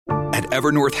At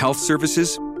Evernorth Health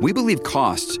Services, we believe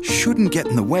costs shouldn't get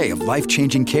in the way of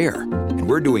life-changing care, and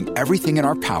we're doing everything in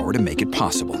our power to make it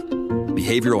possible.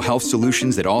 Behavioral health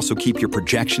solutions that also keep your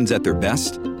projections at their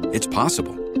best? It's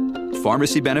possible.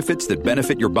 Pharmacy benefits that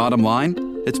benefit your bottom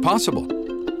line? It's possible.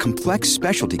 Complex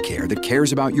specialty care that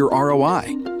cares about your ROI?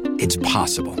 It's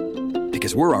possible.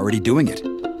 Because we're already doing it.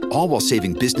 All while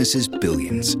saving businesses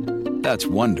billions. That's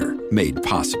Wonder made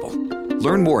possible.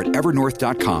 Learn more at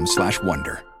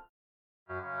evernorth.com/wonder.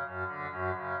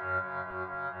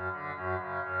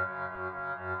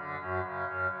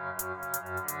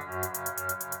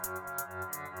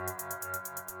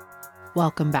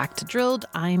 Welcome back to Drilled.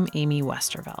 I'm Amy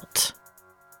Westervelt.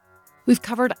 We've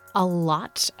covered a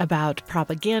lot about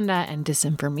propaganda and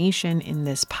disinformation in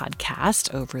this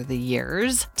podcast over the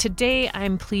years. Today,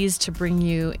 I'm pleased to bring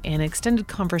you an extended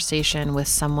conversation with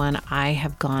someone I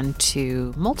have gone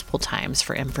to multiple times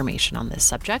for information on this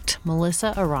subject,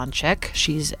 Melissa Aronczyk.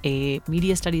 She's a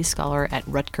media studies scholar at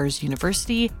Rutgers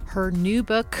University. Her new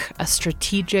book, A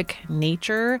Strategic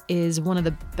Nature, is one of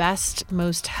the best,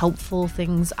 most helpful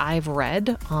things I've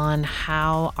read on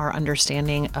how our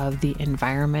understanding of the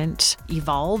environment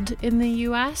evolved in the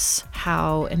US,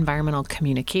 how environmental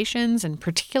communications in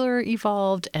particular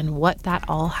evolved, and what that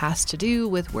all has to do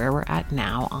with where we're at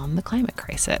now on the climate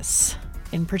crisis.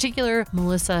 In particular,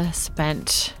 Aronczyk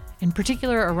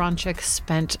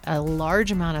spent a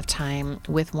large amount of time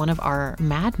with one of our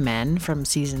Mad Men from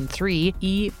season 3,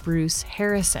 E. Bruce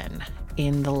Harrison,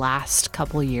 in the last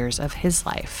couple years of his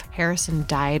life. Harrison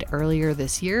died earlier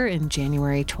this year in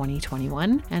January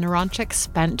 2021, and Aronczyk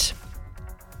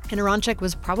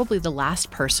was probably the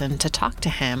last person to talk to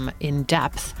him in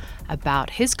depth about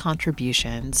his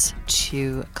contributions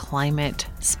to climate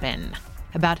spin,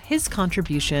 about his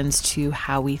contributions to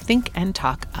how we think and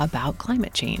talk about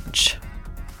climate change.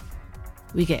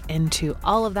 We get into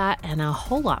all of that and a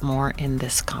whole lot more in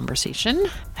this conversation.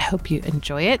 I hope you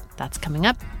enjoy it. That's coming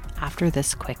up after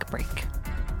this quick break.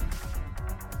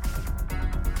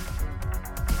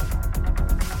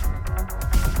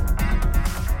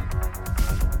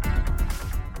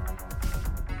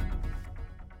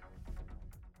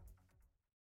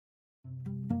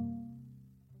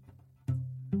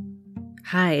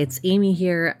 Hi, it's Amy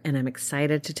here, and I'm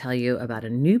excited to tell you about a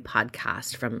new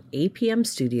podcast from APM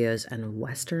Studios and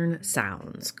Western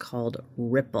Sounds called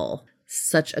Ripple.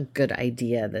 Such a good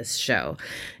idea, this show.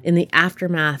 In the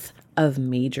aftermath of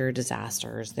major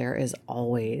disasters, there is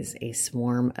always a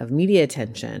swarm of media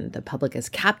attention. The public is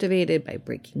captivated by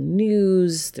breaking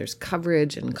news, there's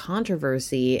coverage and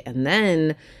controversy, and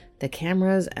then the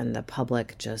cameras and the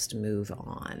public just move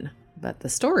on. But the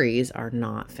stories are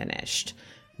not finished.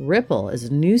 Ripple is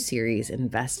a new series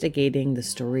investigating the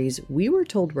stories we were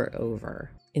told were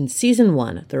over. In season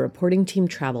 1, the reporting team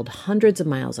traveled hundreds of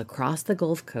miles across the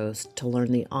Gulf Coast to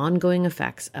learn the ongoing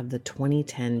effects of the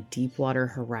 2010 Deepwater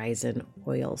Horizon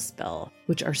oil spill,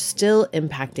 which are still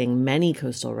impacting many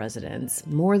coastal residents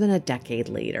more than a decade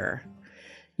later.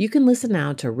 You can listen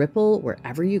now to Ripple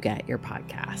wherever you get your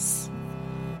podcasts.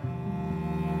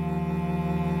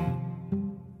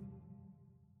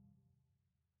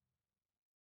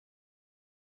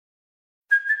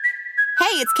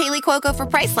 Hey, it's Kaylee Cuoco for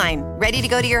Priceline. Ready to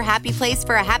go to your happy place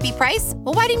for a happy price?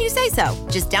 Well, why didn't you say so?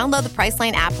 Just download the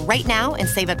Priceline app right now and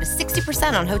save up to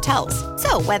 60% on hotels.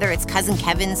 So whether it's Cousin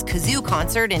Kevin's Kazoo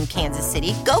Concert in Kansas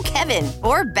City, go Kevin,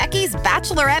 or Becky's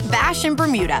Bachelorette Bash in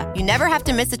Bermuda, you never have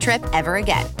to miss a trip ever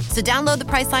again. So download the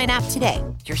Priceline app today.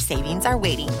 Your savings are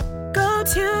waiting. Go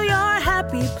to your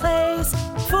happy place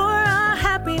for a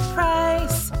happy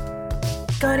price.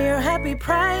 Go to your happy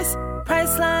price,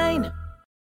 Priceline.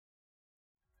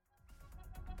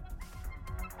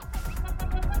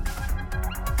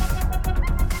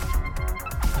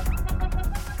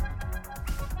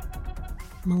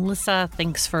 Melissa,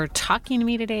 thanks for talking to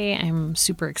me today. I'm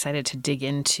super excited to dig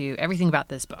into everything about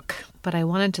this book. But I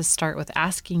wanted to start with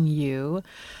asking you,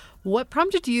 what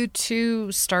prompted you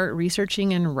to start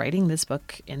researching and writing this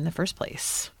book in the first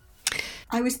place?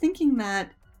 I was thinking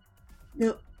that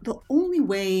the only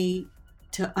way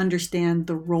to understand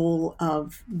the role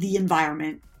of the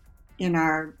environment in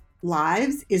our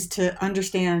lives is to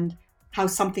understand how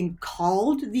something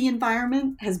called the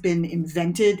environment has been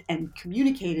invented and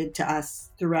communicated to us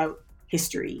throughout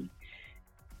history.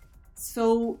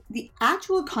 So the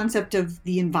actual concept of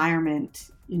the environment,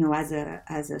 as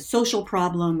a social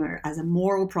problem or as a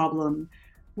moral problem,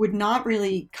 would not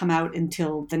really come out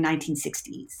until the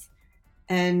 1960s.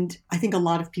 And I think a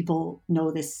lot of people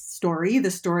know this story,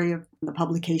 the story of the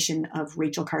publication of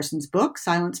Rachel Carson's book,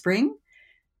 Silent Spring.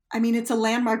 I mean, it's a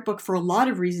landmark book for a lot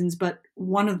of reasons, but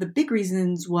one of the big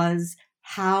reasons was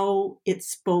how it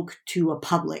spoke to a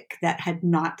public that had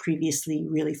not previously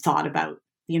really thought about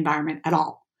the environment at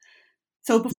all.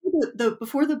 So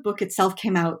before the book itself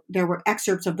came out, there were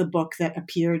excerpts of the book that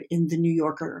appeared in the New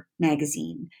Yorker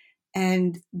magazine.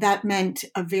 And that meant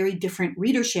a very different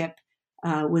readership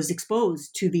was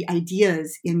exposed to the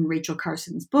ideas in Rachel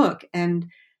Carson's book. And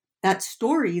that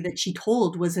story that she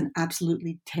told was an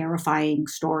absolutely terrifying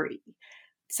story.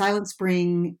 Silent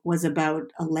Spring was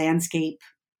about a landscape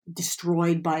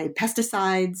destroyed by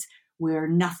pesticides where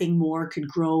nothing more could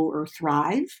grow or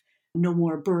thrive. No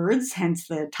more birds, hence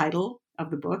the title of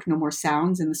the book, No More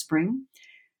Sounds in the Spring.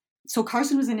 So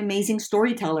Carson was an amazing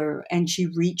storyteller and she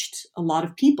reached a lot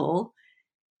of people.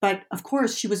 But of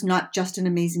course, she was not just an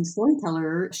amazing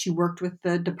storyteller. She worked with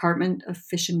the Department of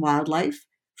Fish and Wildlife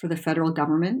for the federal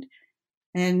government.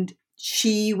 And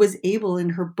she was able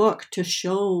in her book to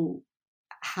show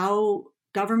how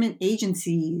government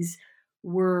agencies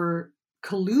were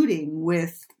colluding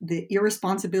with the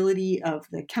irresponsibility of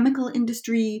the chemical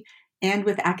industry and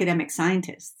with academic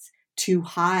scientists to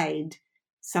hide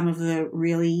some of the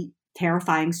really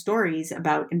terrifying stories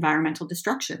about environmental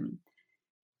destruction.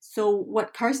 So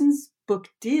what Carson's book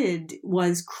did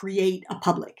was create a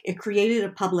public. It created a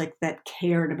public that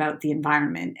cared about the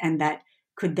environment and that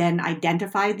could then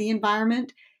identify the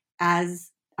environment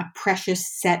as a precious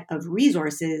set of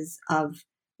resources of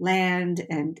land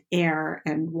and air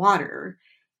and water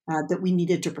that we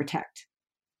needed to protect.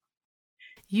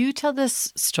 You tell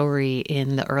this story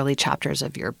in the early chapters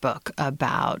of your book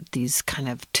about these kind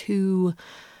of two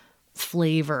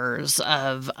flavors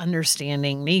of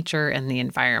understanding nature and the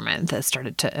environment that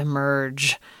started to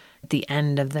emerge at the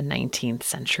end of the 19th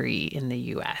century in the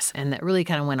U.S. and that really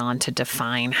kind of went on to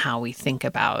define how we think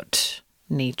about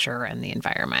nature and the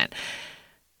environment.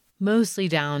 Mostly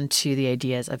down to the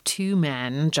ideas of two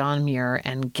men, John Muir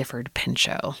and Gifford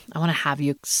Pinchot. I want to have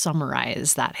you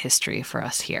summarize that history for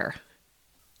us here.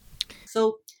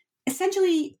 So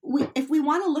essentially, if we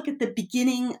want to look at the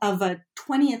beginning of a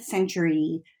 20th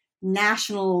century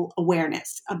national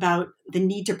awareness about the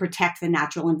need to protect the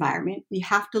natural environment, we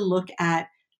have to look at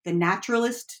the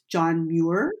naturalist John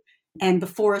Muir and the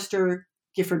forester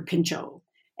Gifford Pinchot.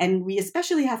 And we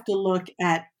especially have to look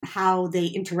at how they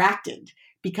interacted,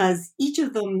 because each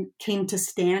of them came to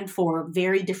stand for a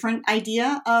very different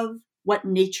idea of what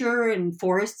nature and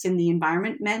forests and the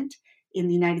environment meant in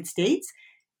the United States.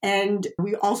 And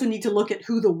we also need to look at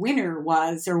who the winner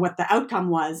was or what the outcome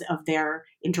was of their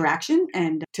interaction.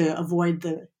 And to avoid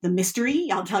the mystery,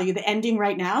 I'll tell you the ending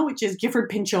right now, which is Gifford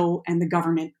Pinchot and the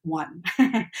government won.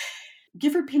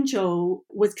 Gifford Pinchot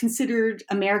was considered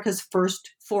America's first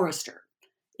forester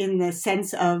in the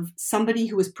sense of somebody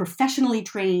who was professionally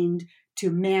trained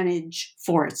to manage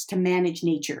forests, to manage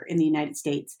nature in the United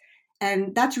States.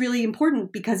 And that's really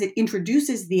important because it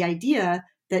introduces the idea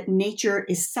that nature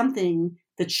is something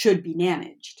that should be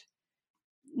managed.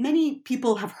 Many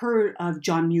people have heard of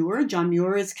John Muir. John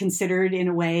Muir is considered, in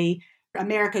a way,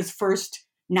 America's first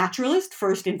naturalist,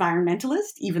 first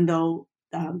environmentalist, even though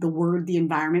the word the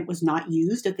environment was not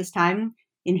used at this time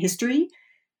in history.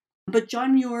 But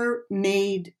John Muir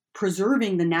made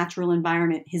preserving the natural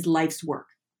environment his life's work.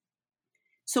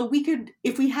 So we could,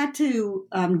 if we had to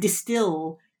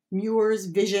distill Muir's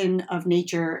vision of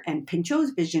nature and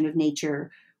Pinchot's vision of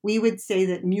nature, we would say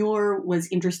that Muir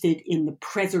was interested in the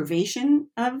preservation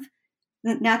of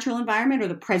the natural environment, or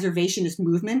the preservationist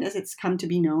movement, as it's come to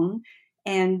be known.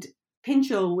 And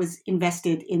Pinchot was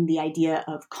invested in the idea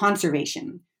of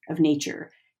conservation of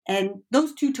nature. And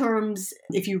those two terms,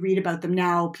 if you read about them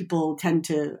now, people tend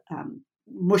to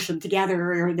mush them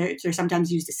together, or they're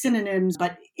sometimes used as synonyms.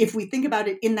 But if we think about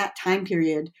it in that time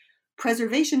period,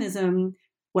 preservationism,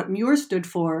 what Muir stood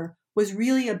for, was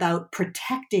really about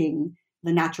protecting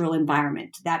the natural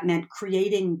environment. That meant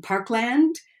creating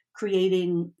parkland,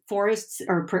 creating forests,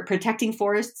 or protecting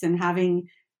forests and having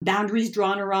boundaries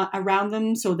drawn around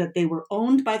them so that they were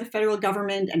owned by the federal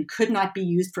government and could not be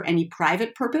used for any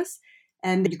private purpose.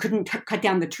 And you couldn't cut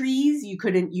down the trees, you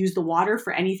couldn't use the water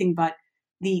for anything but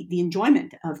the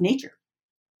enjoyment of nature.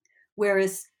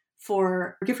 Whereas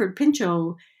for Gifford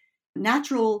Pinchot,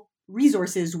 natural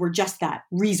resources were just that,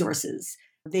 resources.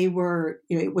 They were,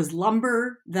 it was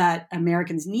lumber that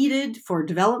Americans needed for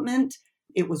development.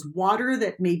 It was water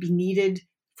that may be needed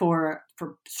for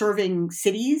serving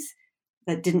cities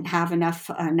that didn't have enough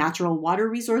natural water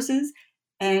resources.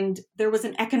 And there was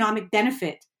an economic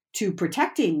benefit to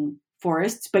protecting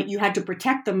forests, but you had to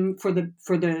protect them for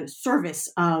the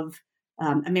service of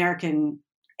American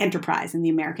enterprise and the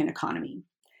American economy.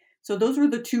 So those were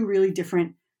the two really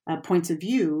different points of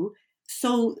view.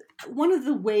 So one of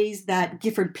the ways that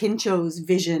Gifford Pinchot's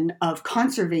vision of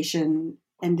conservation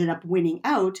ended up winning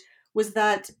out was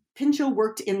that Pinchot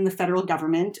worked in the federal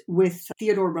government with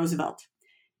Theodore Roosevelt.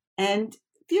 And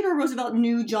Theodore Roosevelt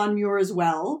knew John Muir as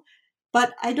well,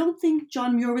 but I don't think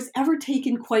John Muir was ever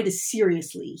taken quite as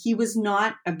seriously. He was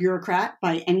not a bureaucrat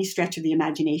by any stretch of the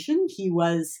imagination. He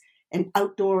was an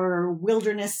outdoor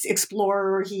wilderness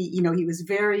explorer. He was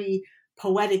very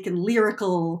poetic and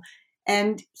lyrical.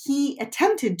 And he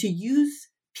attempted to use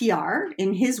PR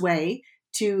in his way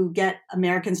to get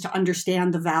Americans to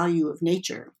understand the value of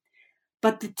nature.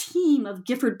 But the team of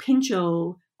Gifford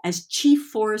Pinchot as chief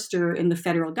forester in the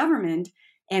federal government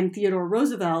and Theodore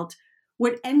Roosevelt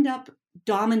would end up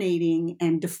dominating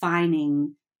and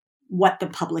defining what the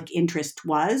public interest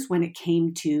was when it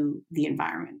came to the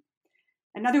environment.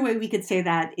 Another way we could say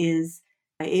that is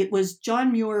it was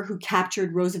John Muir who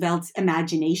captured Roosevelt's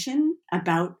imagination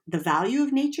about the value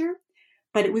of nature,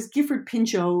 but it was Gifford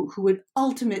Pinchot who would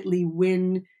ultimately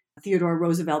win Theodore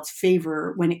Roosevelt's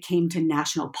favor when it came to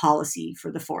national policy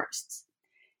for the forests.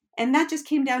 And that just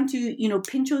came down to,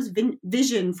 Pinchot's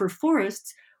vision for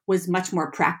forests was much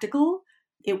more practical.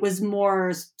 It was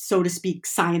more, so to speak,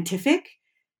 scientific.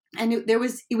 And it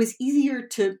was easier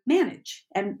to manage.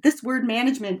 And this word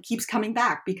management keeps coming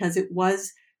back because it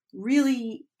was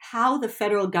really how the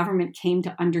federal government came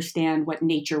to understand what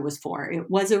nature was for. It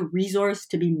was a resource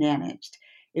to be managed.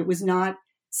 It was not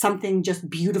something just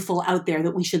beautiful out there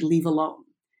that we should leave alone.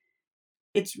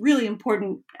 It's really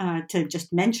important to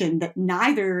just mention that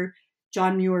neither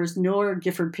John Muir's nor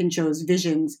Gifford Pinchot's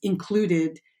visions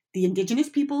included the indigenous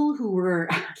people who were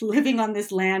living on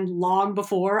this land long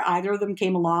before either of them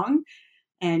came along.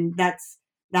 And that's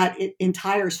that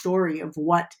entire story of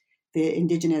what the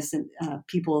indigenous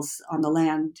peoples on the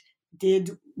land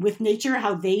did with nature,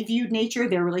 how they viewed nature,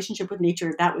 their relationship with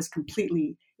nature, that was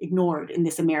completely ignored in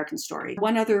this American story.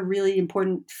 One other really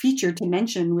important feature to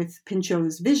mention with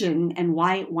Pinchot's vision and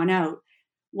why it won out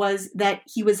was that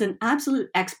he was an absolute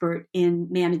expert in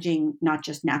managing not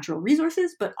just natural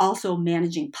resources, but also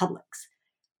managing publics.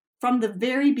 From the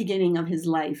very beginning of his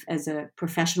life as a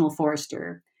professional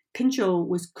forester, Pinchot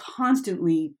was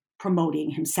constantly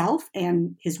promoting himself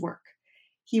and his work.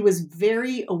 He was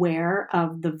very aware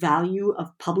of the value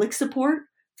of public support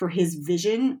for his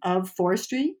vision of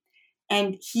forestry,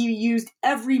 and he used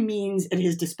every means at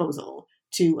his disposal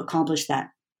to accomplish that.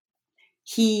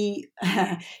 He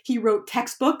wrote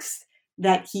textbooks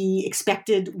that he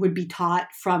expected would be taught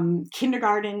from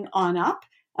kindergarten on up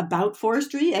about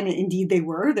forestry, and indeed they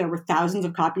were. There were thousands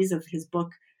of copies of his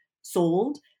book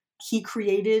sold. He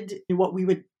created what we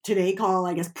would today call,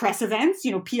 I guess, press events,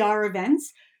 PR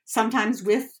events, sometimes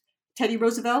with Teddy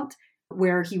Roosevelt,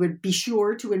 where he would be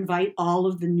sure to invite all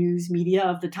of the news media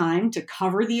of the time to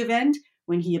cover the event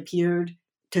when he appeared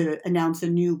to announce a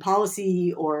new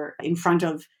policy or in front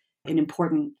of an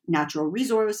important natural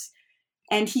resource.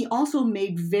 And he also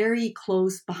made very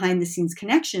close behind-the-scenes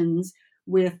connections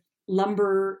with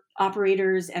lumber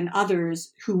operators and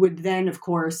others who would then, of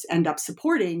course, end up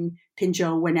supporting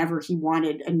Pinchot whenever he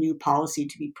wanted a new policy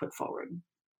to be put forward.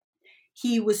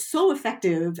 He was so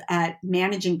effective at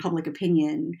managing public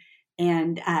opinion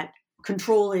and at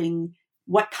controlling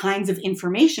what kinds of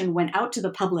information went out to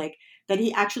the public that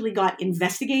he actually got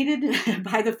investigated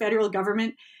by the federal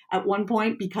government at one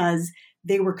point because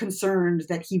they were concerned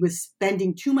that he was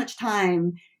spending too much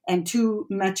time and too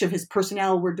much of his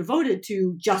personnel were devoted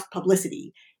to just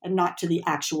publicity and not to the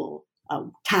actual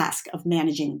task of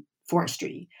managing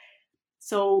forestry.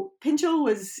 So Pinchot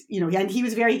was, and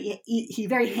he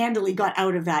very handily got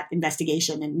out of that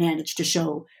investigation and managed to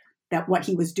show that what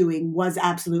he was doing was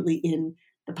absolutely in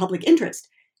the public interest.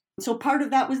 So part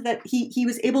of that was that he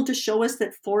was able to show us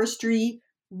that forestry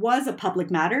was a public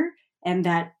matter and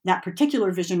that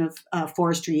particular vision of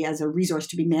forestry as a resource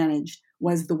to be managed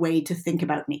was the way to think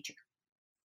about nature.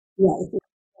 Yeah.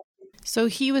 So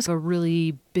he was a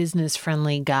really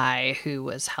business-friendly guy who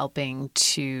was helping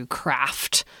to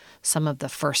craft some of the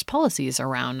first policies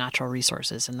around natural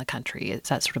resources in the country. Is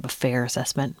that sort of a fair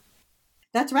assessment?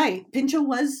 That's right. Pinchot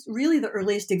was really the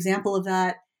earliest example of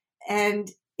that. And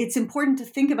it's important to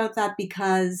think about that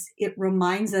because it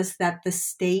reminds us that the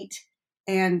state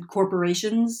and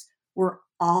corporations were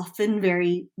often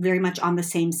very, very much on the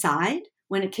same side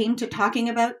when it came to talking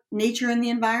about nature and the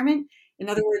environment. In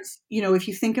other words, if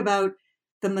you think about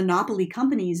the monopoly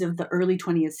companies of the early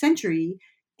 20th century,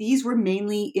 these were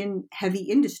mainly in heavy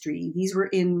industry. These were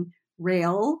in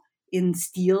rail, in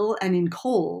steel, and in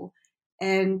coal.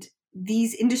 And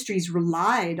these industries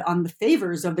relied on the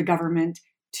favors of the government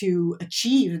to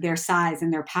achieve their size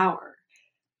and their power.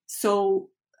 So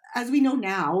as we know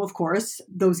now, of course,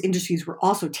 those industries were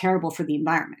also terrible for the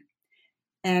environment.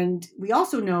 And we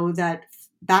also know that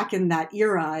back in that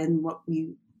era, in what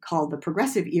we call the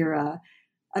progressive era,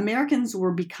 Americans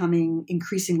were becoming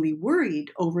increasingly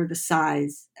worried over the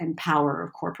size and power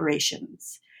of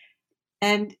corporations.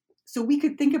 And so we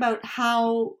could think about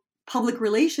how public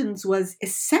relations was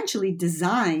essentially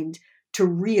designed to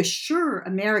reassure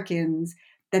Americans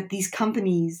that these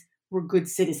companies were good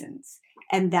citizens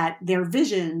and that their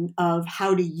vision of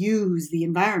how to use the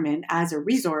environment as a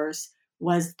resource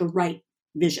was the right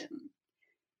vision.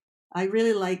 I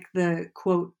really like the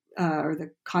quote or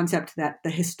the concept that the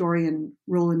historian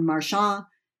Roland Marchand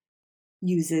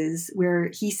uses, where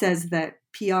he says that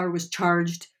PR was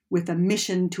charged with a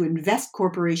mission to invest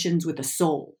corporations with a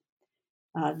soul.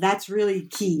 That's really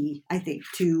key, I think,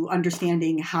 to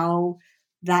understanding how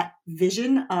that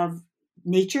vision of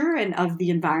nature and of the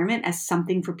environment as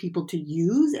something for people to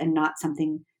use and not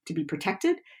something to be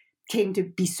protected came to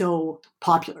be so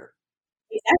popular.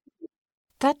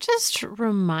 That just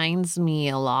reminds me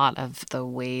a lot of the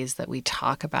ways that we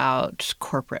talk about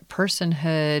corporate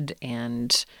personhood.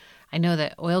 And I know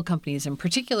that oil companies in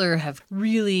particular have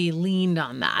really leaned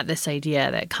on that, this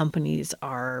idea that companies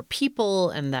are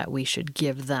people and that we should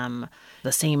give them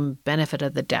the same benefit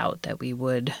of the doubt that we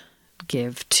would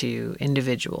give to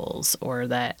individuals, or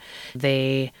that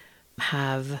they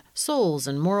have souls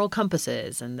and moral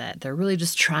compasses and that they're really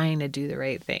just trying to do the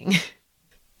right thing.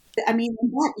 I mean,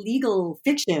 that legal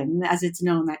fiction, as it's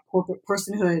known, that corporate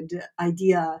personhood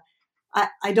idea,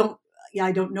 I don't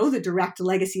know the direct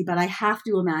legacy, but I have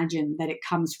to imagine that it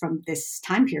comes from this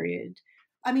time period.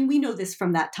 I mean, we know this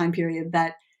from that time period,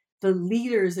 that the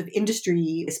leaders of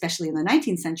industry, especially in the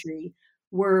 19th century,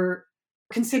 were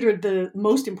considered the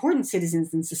most important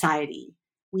citizens in society.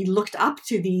 We looked up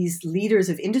to these leaders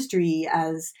of industry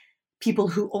as people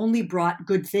who only brought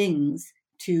good things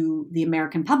to the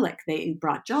American public. They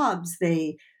brought jobs,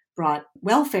 they brought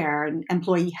welfare and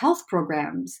employee health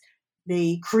programs.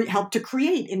 They helped to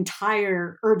create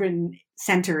entire urban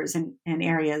centers and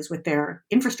areas with their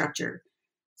infrastructure.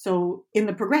 So in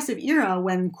the progressive era,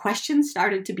 when questions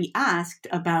started to be asked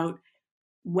about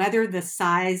whether the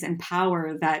size and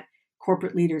power that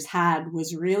corporate leaders had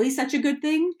was really such a good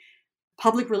thing,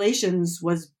 public relations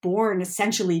was born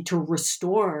essentially to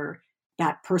restore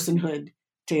that personhood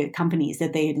to companies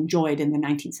that they had enjoyed in the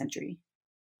 19th century.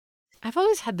 I've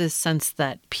always had this sense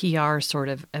that PR sort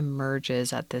of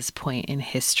emerges at this point in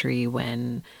history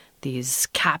when these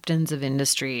captains of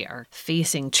industry are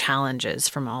facing challenges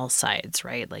from all sides,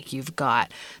 right? Like you've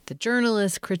got the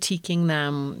journalists critiquing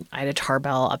them, Ida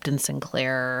Tarbell, Upton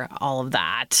Sinclair, all of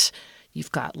that.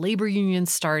 You've got labor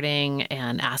unions starting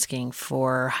and asking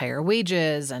for higher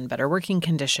wages and better working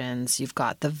conditions. You've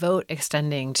got the vote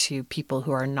extending to people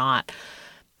who are not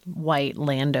white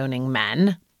landowning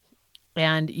men.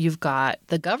 And you've got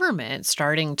the government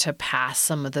starting to pass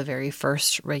some of the very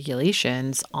first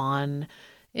regulations on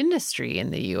industry in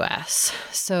the U.S.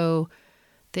 So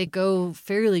they go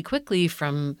fairly quickly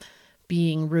from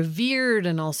being revered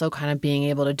and also kind of being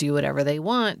able to do whatever they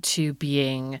want to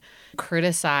being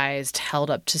criticized, held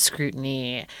up to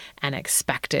scrutiny, and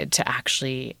expected to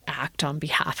actually act on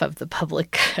behalf of the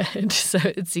public good. So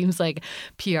it seems like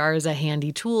PR is a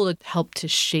handy tool to help to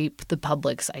shape the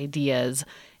public's ideas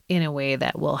in a way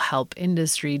that will help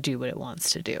industry do what it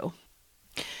wants to do.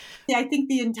 Yeah, I think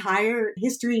the entire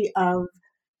history of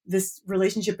this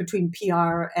relationship between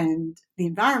PR and the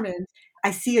environment,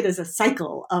 I see it as a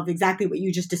cycle of exactly what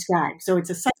you just described. So it's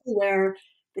a cycle where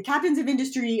the captains of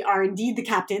industry are indeed the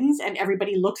captains and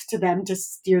everybody looks to them to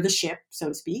steer the ship, so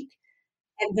to speak.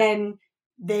 And then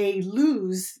they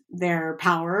lose their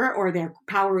power or their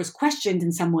power is questioned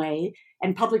in some way,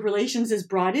 and public relations is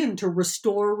brought in to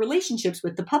restore relationships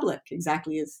with the public,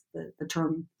 exactly as the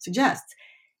term suggests.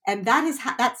 And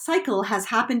that cycle has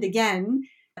happened again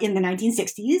in the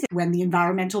 1960s when the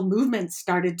environmental movement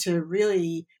started to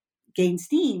really gain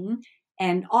steam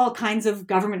and all kinds of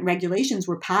government regulations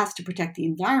were passed to protect the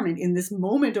environment in this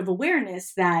moment of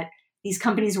awareness that these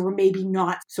companies were maybe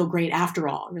not so great after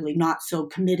all, really not so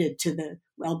committed to the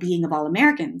well-being of all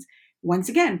Americans. Once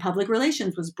again, public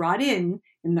relations was brought in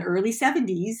the early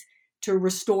 70s to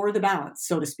restore the balance,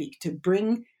 so to speak, to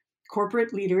bring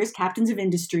corporate leaders, captains of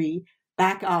industry,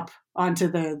 back up onto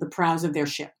the prows of their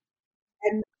ship.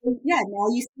 And yeah, now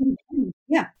you see,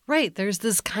 yeah. Right. There's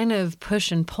this kind of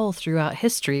push and pull throughout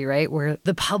history, right, where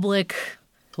the public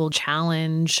will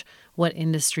challenge what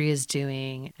industry is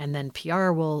doing, and then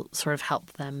PR will sort of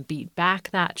help them beat back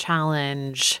that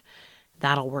challenge.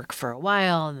 that'll work for a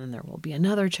while, and then there will be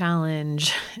another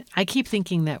challenge. I keep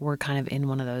thinking that we're kind of in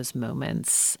one of those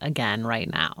moments again right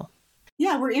now.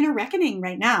 Yeah, we're in a reckoning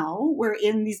right now. We're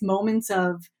in these moments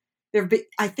of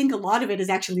I think a lot of it is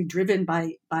actually driven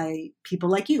by people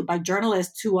like you, by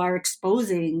journalists who are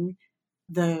exposing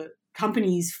the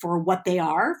companies for what they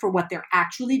are, for what they're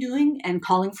actually doing, and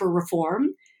calling for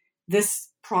reform. This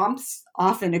prompts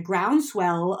often a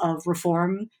groundswell of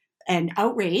reform and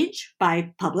outrage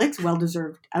by publics,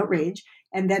 well-deserved outrage.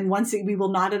 And then we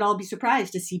will not at all be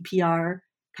surprised to see PR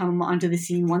come onto the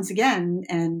scene once again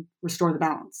and restore the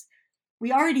balance.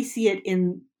 We already see it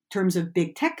in terms of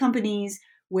big tech companies,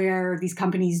 where these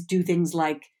companies do things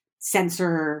like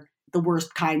censor the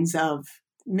worst kinds of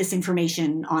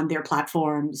misinformation on their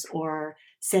platforms, or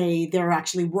say they're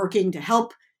actually working to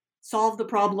help solve the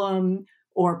problem,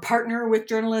 or partner with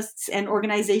journalists and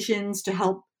organizations to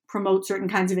help promote certain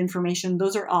kinds of information.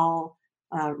 Those are all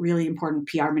really important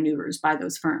PR maneuvers by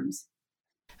those firms.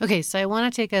 Okay, so I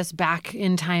want to take us back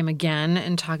in time again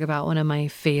and talk about one of my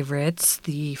favorites,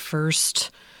 the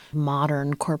first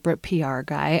modern corporate PR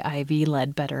guy, Ivy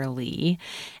Ledbetter Lee.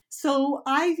 So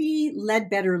Ivy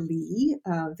Ledbetter Lee,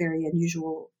 a very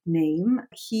unusual name,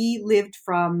 he lived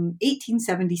from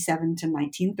 1877 to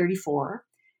 1934,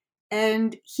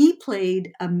 and he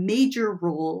played a major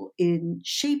role in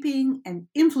shaping and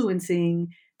influencing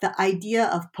the idea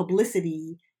of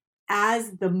publicity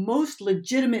as the most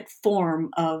legitimate form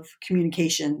of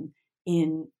communication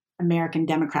in American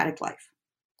democratic life.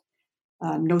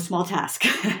 No small task.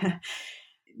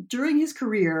 During his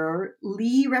career,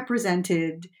 Lee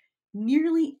represented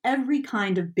nearly every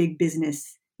kind of big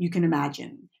business you can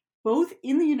imagine, both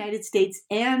in the United States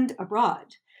and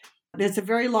abroad. There's a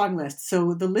very long list.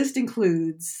 So the list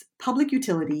includes public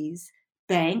utilities,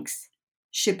 banks,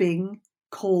 shipping,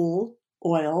 coal,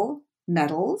 oil,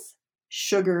 metals,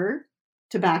 sugar,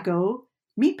 tobacco,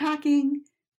 meatpacking,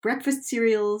 breakfast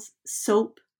cereals,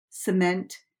 soap,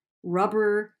 cement,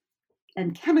 rubber,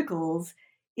 and chemicals,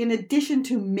 in addition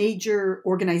to major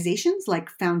organizations like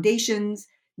foundations,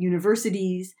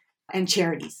 universities, and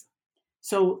charities.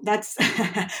 So that's,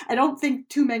 I don't think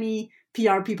too many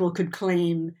PR people could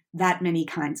claim that many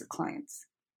kinds of clients.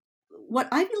 What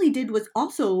Ivy Lee did was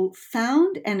also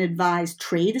found and advise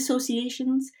trade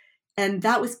associations, and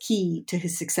that was key to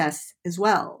his success as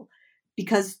well,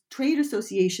 because trade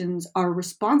associations are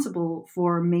responsible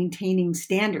for maintaining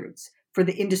standards for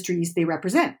the industries they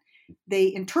represent.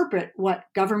 They interpret what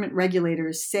government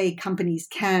regulators say companies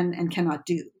can and cannot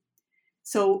do.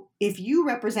 So if you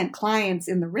represent clients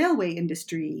in the railway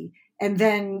industry, and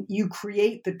then you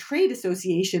create the trade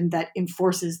association that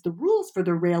enforces the rules for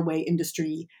the railway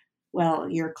industry, well,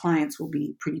 your clients will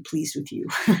be pretty pleased with you,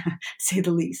 say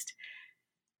the least.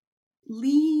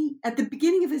 Lee, at the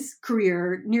beginning of his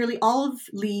career, nearly all of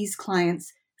Lee's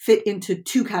clients fit into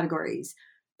two categories: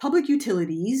 public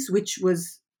utilities, which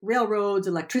was railroads,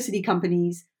 electricity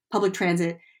companies, public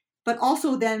transit, but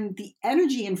also then the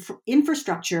energy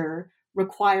infrastructure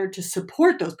required to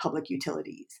support those public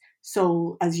utilities.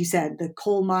 So, as you said, the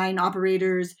coal mine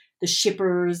operators, the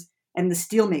shippers, and the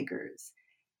steelmakers.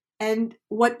 And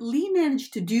what Lee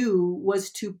managed to do was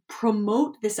to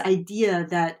promote this idea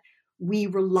that we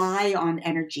rely on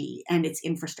energy and its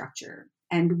infrastructure,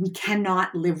 and we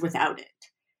cannot live without it.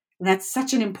 That's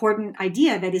such an important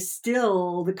idea that is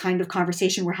still the kind of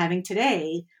conversation we're having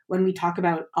today when we talk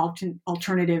about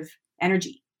alternative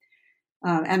energy.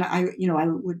 And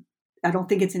I don't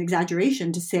think it's an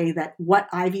exaggeration to say that what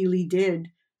Ivy Lee did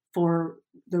for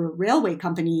the railway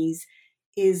companies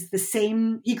is the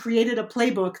same. He created a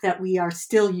playbook that we are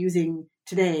still using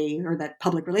today, or that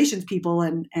public relations people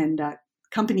and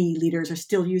company leaders are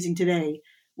still using today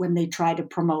when they try to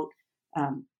promote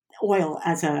oil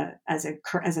as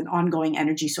an ongoing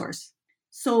energy source.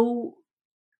 So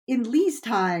in Lee's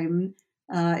time,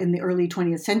 in the early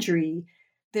 20th century,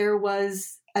 there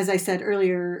was, as I said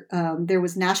earlier, there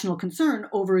was national concern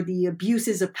over the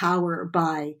abuses of power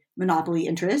by monopoly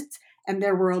interests, and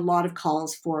there were a lot of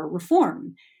calls for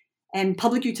reform. And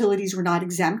public utilities were not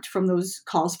exempt from those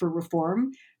calls for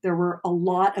reform. There were a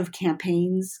lot of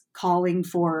campaigns calling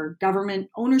for government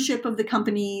ownership of the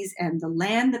companies and the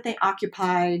land that they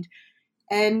occupied.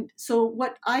 And so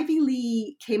what Ivy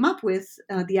Lee came up with,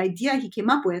 the idea he came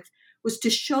up with, was to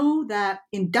show that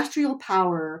industrial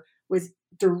power was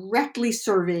directly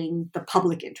serving the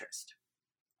public interest.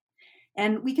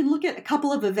 And we can look at a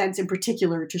couple of events in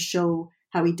particular to show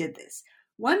how he did this.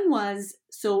 One was,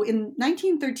 so in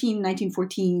 1913,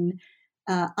 1914,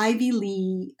 Ivy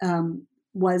Lee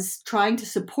was trying to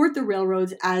support the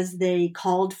railroads as they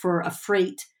called for a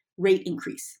freight rate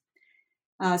increase.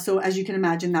 So as you can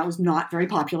imagine, that was not very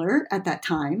popular at that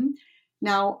time.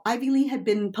 Now, Ivy Lee had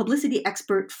been publicity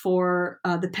expert for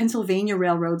the Pennsylvania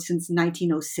Railroad since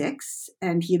 1906,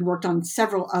 and he had worked on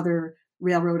several other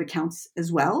railroad accounts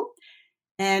as well.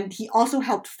 And he also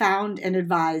helped found and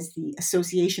advise the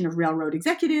Association of Railroad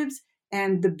Executives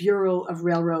and the Bureau of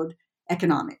Railroad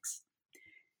Economics.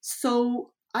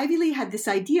 So Ivy Lee had this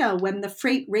idea when the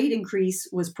freight rate increase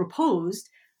was proposed.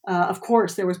 Of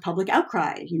course, there was public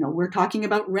outcry. We're talking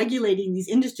about regulating these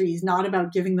industries, not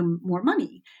about giving them more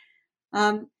money.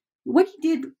 What he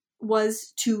did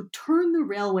was to turn the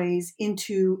railways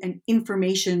into an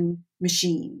information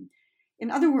machine. In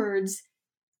other words,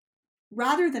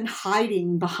 rather than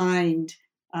hiding behind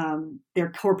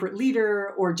their corporate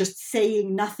leader or just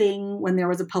saying nothing when there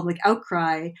was a public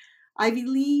outcry, Ivy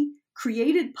Lee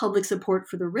created public support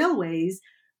for the railways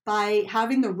by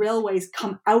having the railways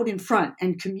come out in front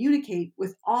and communicate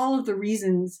with all of the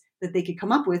reasons that they could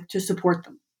come up with to support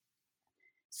them.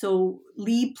 So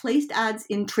Lee placed ads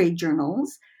in trade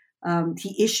journals.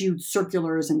 He issued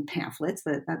circulars and pamphlets.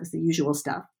 That was the usual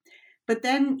stuff. But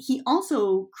then he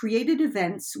also created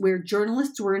events where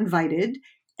journalists were invited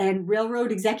and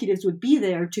railroad executives would be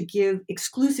there to give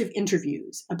exclusive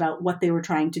interviews about what they were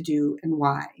trying to do and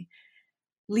why.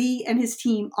 Lee and his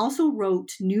team also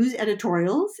wrote news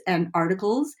editorials and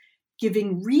articles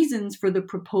giving reasons for the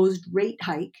proposed rate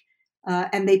hike.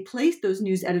 And they placed those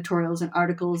news editorials and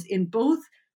articles in both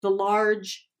the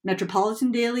large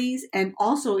metropolitan dailies and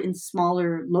also in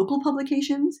smaller local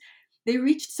publications. They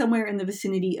reached somewhere in the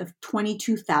vicinity of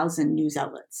 22,000 news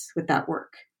outlets with that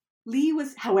work. Lee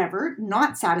was, however,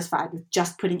 not satisfied with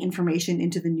just putting information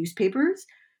into the newspapers,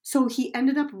 so he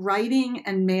ended up writing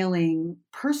and mailing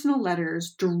personal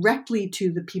letters directly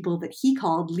to the people that he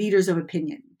called leaders of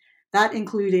opinion. That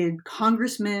included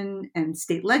congressmen and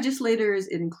state legislators,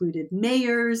 it included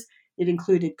mayors, it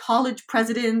included college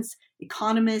presidents,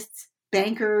 economists,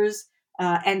 bankers,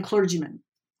 and clergymen,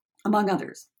 among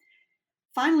others.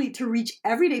 Finally, to reach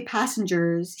everyday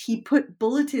passengers, he put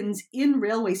bulletins in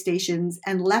railway stations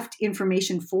and left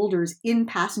information folders in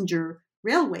passenger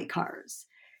railway cars.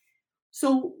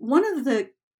 So one of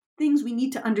the things we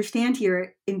need to understand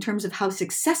here in terms of how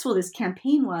successful this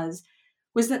campaign was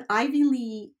that Ivy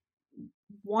Lee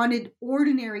wanted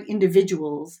ordinary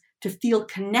individuals to feel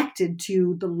connected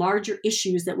to the larger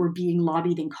issues that were being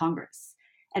lobbied in Congress.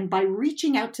 And by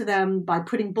reaching out to them, by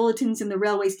putting bulletins in the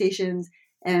railway stations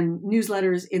and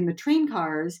newsletters in the train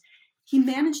cars, he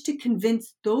managed to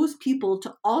convince those people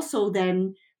to also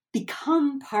then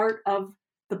become part of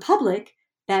the public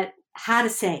that had a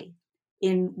say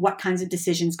in what kinds of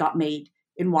decisions got made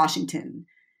in Washington.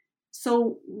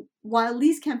 So while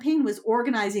Lee's campaign was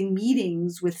organizing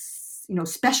meetings with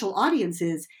special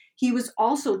audiences, he was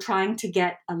also trying to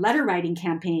get a letter writing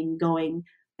campaign going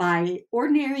by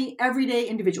ordinary, everyday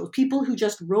individuals, people who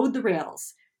just rode the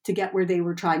rails to get where they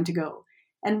were trying to go.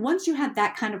 And once you had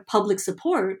that kind of public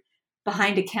support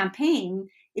behind a campaign,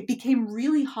 it became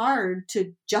really hard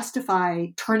to justify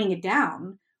turning it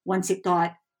down once it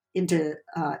got into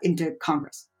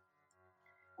Congress.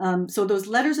 So those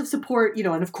letters of support,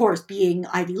 and of course, being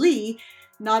Ivy Lee,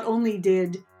 not only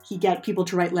did he get people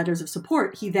to write letters of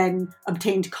support, he then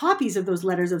obtained copies of those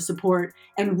letters of support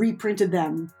and reprinted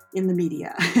them in the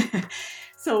media.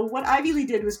 So what Ivy Lee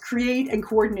did was create and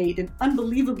coordinate an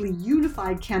unbelievably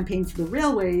unified campaign for the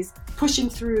railways, pushing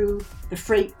through the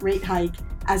freight rate hike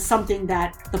as something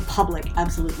that the public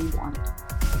absolutely wanted.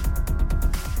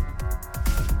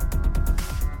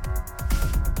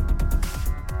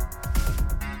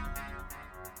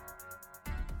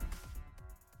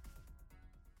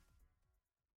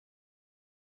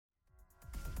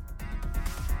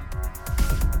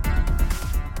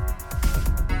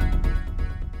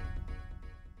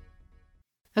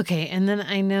 Okay, and then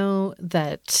I know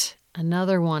that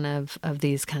another one of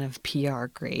these kind of PR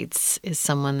greats is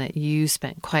someone that you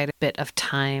spent quite a bit of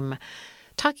time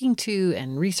talking to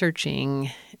and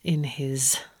researching in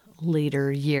his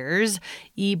later years,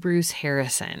 E. Bruce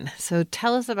Harrison. So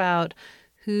tell us about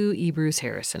who E. Bruce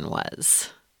Harrison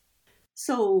was.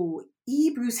 So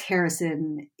E. Bruce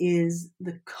Harrison was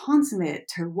the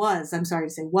consummate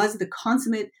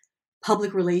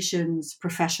public relations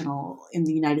professional in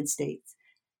the United States.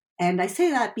 And I say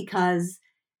that because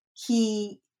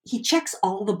he checks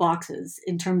all the boxes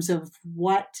in terms of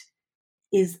what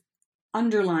is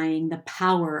underlying the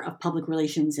power of public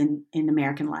relations in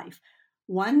American life.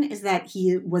 One is that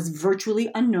he was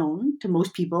virtually unknown to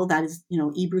most people. That is,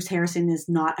 E. Bruce Harrison is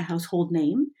not a household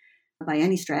name by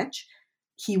any stretch.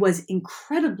 He was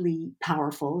incredibly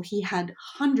powerful. He had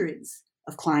hundreds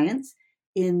of clients.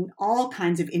 in all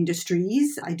kinds of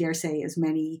industries. I dare say as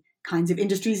many kinds of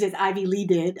industries as Ivy Lee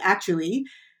did, actually,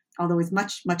 although it's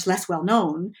much, much less well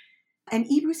known. And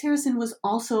E. Bruce Harrison was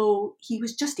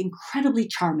just incredibly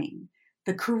charming.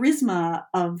 The charisma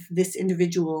of this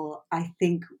individual, I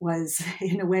think, was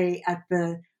in a way at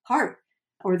the heart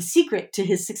or the secret to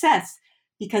his success,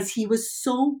 because he was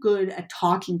so good at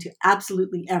talking to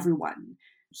absolutely everyone.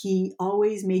 He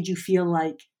always made you feel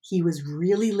like he was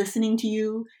really listening to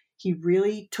you. He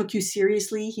really took you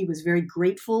seriously. He was very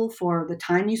grateful for the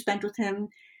time you spent with him.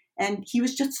 And he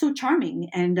was just so charming.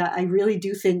 And I really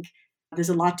do think there's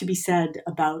a lot to be said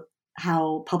about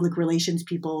how public relations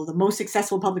people, the most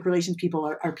successful public relations people,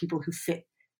 are people who fit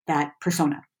that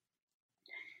persona.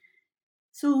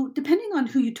 So depending on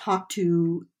who you talk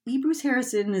to, E. Bruce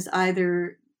Harrison is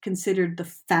either considered the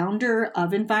founder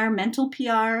of environmental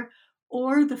PR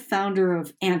or the founder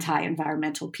of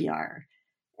anti-environmental PR.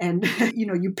 And,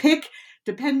 you pick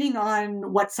depending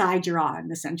on what side you're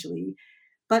on, essentially.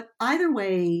 But either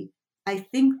way, I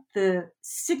think the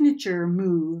signature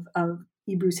move of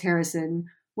E. Bruce Harrison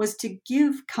was to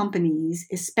give companies,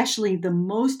 especially the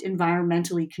most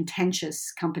environmentally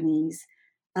contentious companies,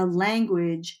 a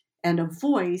language and a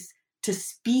voice to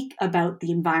speak about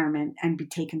the environment and be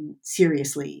taken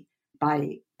seriously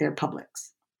by their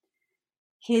publics.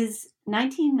 His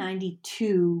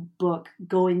 1992 book,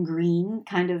 Going Green,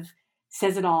 kind of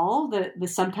says it all. The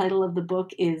subtitle of the book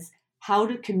is How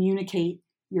to Communicate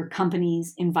Your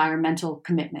Company's Environmental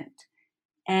Commitment.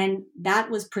 And that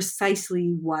was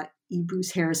precisely what E.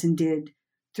 Bruce Harrison did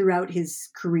throughout his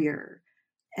career.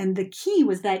 And the key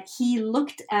was that he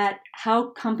looked at how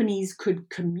companies could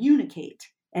communicate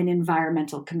an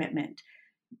environmental commitment.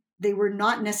 They were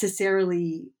not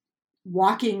necessarily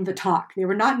walking the talk. They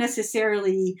were not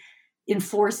necessarily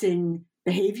enforcing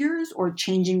behaviors or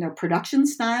changing their production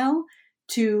style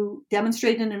to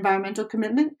demonstrate an environmental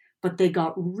commitment, but they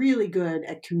got really good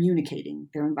at communicating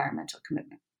their environmental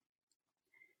commitment.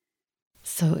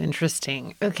 So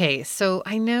interesting. Okay, so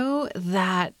I know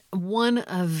that one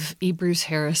of E. Bruce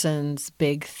Harrison's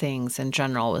big things in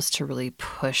general was to really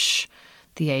push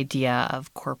the idea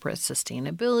of corporate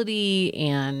sustainability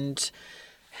and,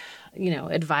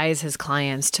 advise his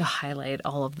clients to highlight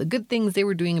all of the good things they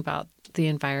were doing about the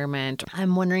environment.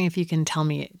 I'm wondering if you can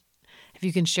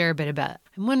share a bit about,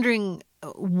 I'm wondering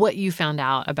what you found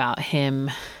out about him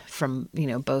from,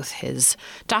 both his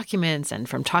documents and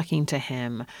from talking to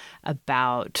him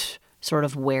about sort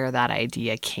of where that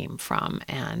idea came from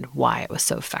and why it was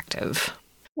so effective.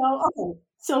 Well, okay.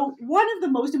 So one of the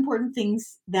most important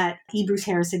things that E. Bruce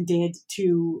Harrison did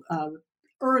to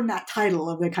earn that title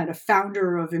of the kind of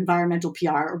founder of environmental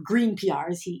PR, or green PR,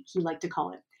 as he liked to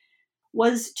call it,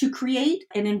 was to create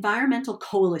an environmental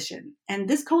coalition. And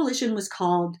this coalition was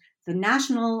called the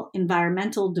National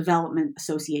Environmental Development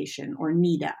Association, or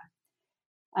NEDA.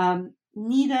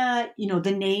 NEDA,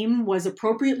 the name was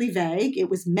appropriately vague. It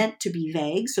was meant to be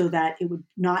vague so that it would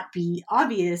not be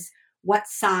obvious what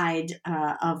side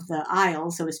of the aisle,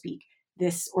 so to speak,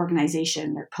 this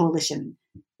organization or coalition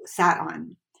sat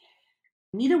on.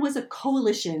 NEDA was a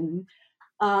coalition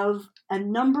of a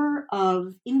number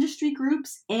of industry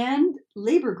groups and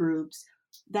labor groups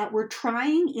that were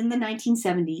trying in the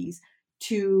 1970s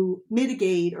to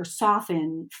mitigate or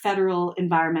soften federal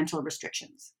environmental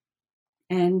restrictions.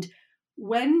 And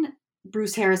when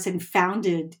Bruce Harrison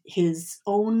founded his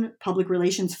own public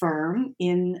relations firm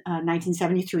in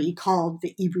 1973 called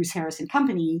the E. Bruce Harrison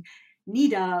Company,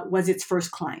 NEDA was its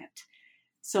first client.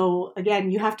 So again,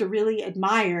 you have to really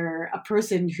admire a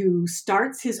person who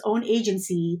starts his own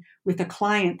agency with a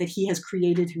client that he has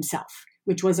created himself,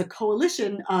 which was a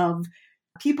coalition of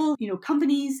people,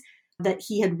 companies that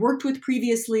he had worked with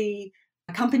previously,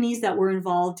 companies that were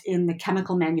involved in the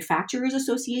Chemical Manufacturers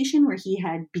Association, where he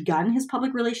had begun his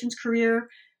public relations career,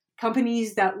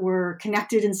 companies that were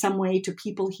connected in some way to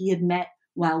people he had met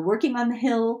while working on the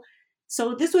Hill.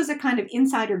 So this was a kind of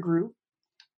insider group.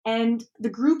 And the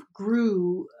group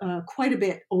grew quite a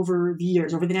bit over the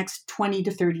years, over the next 20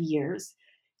 to 30 years.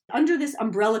 Under this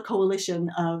umbrella coalition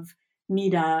of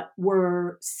NEDA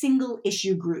were single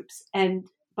issue groups. And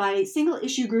by single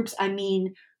issue groups, I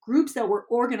mean groups that were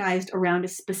organized around a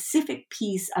specific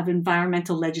piece of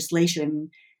environmental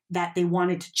legislation that they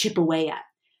wanted to chip away at.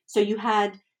 So you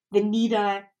had the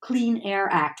NEDA Clean Air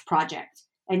Act project,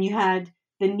 and you had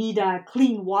the NEDA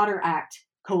Clean Water Act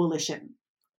coalition,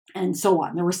 and so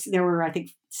on. There were I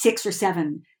think 6 or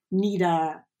 7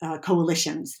 NEDA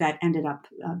coalitions that ended up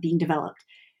being developed.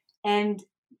 And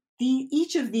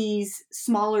each of these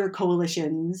smaller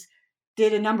coalitions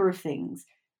did a number of things.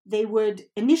 they would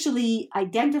initially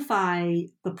identify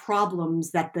the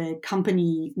problems that the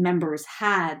company members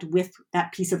had with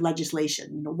that piece of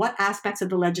legislation. You know, what aspects of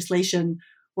the legislation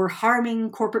were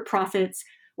harming corporate profits,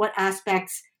 what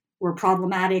aspects were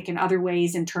problematic in other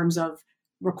ways in terms of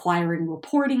requiring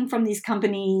reporting from these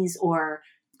companies or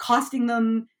costing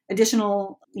them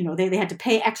additional, they had to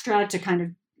pay extra to kind of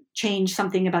change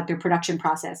something about their production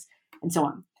process and so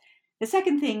on. The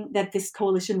second thing that this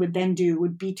coalition would then do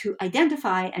would be to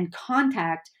identify and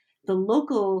contact the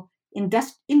local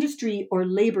industry or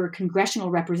labor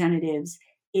congressional representatives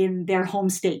in their home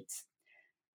states.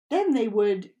 Then they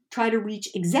would try to reach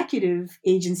executive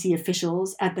agency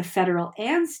officials at the federal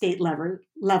and state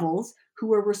levels who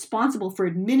were responsible for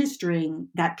administering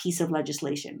that piece of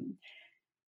legislation.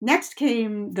 Next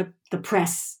came the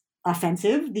press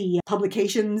offensive, the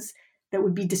publications that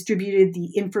would be distributed,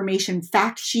 the information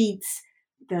fact sheets,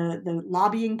 the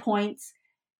lobbying points.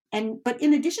 But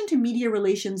in addition to media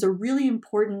relations, a really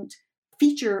important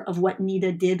feature of what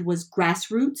NIDA did was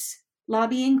grassroots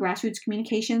lobbying, grassroots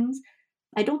communications.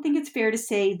 I don't think it's fair to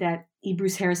say that E.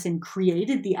 Bruce Harrison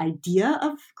created the idea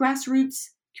of grassroots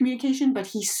communication, but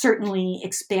he certainly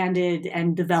expanded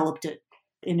and developed it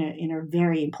in a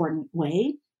very important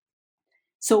way.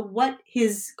 So what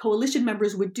his coalition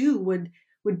members would do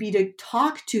would be to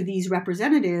talk to these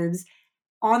representatives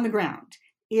on the ground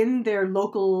in their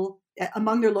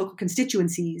among their local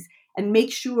constituencies and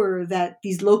make sure that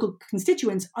these local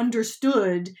constituents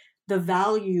understood the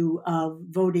value of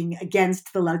voting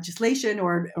against the legislation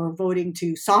or voting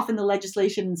to soften the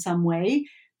legislation in some way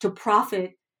to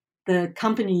profit the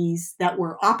companies that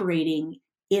were operating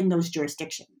in those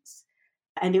jurisdictions.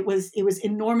 And it was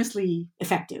enormously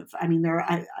effective. I mean,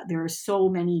 there are so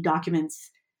many documents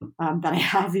that I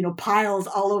have, piles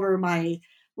all over my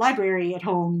library at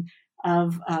home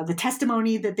of the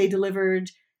testimony that they delivered,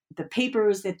 the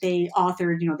papers that they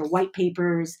authored, the white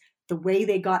papers, the way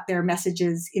they got their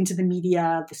messages into the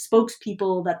media, the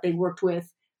spokespeople that they worked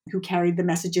with who carried the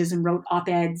messages and wrote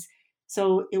op-eds.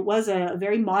 So it was a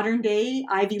very modern day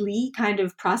Ivy League kind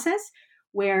of process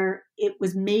where it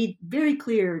was made very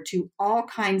clear to all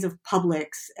kinds of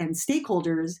publics and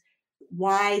stakeholders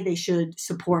why they should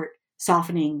support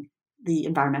softening the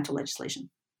environmental legislation.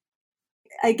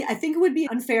 I think it would be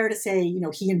unfair to say,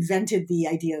 he invented the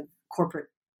idea of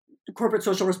corporate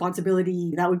social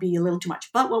responsibility. That would be a little too much.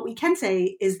 But what we can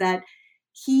say is that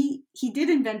he did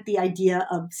invent the idea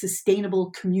of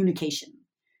sustainable communication,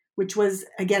 which was,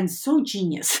 again, so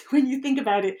genius when you think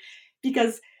about it,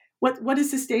 because what does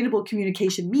sustainable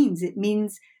communication means? It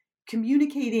means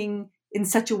communicating in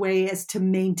such a way as to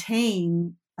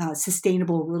maintain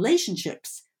sustainable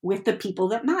relationships with the people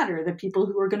that matter, the people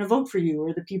who are going to vote for you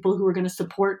or the people who are going to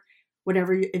support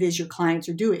whatever it is your clients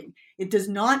are doing. It does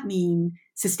not mean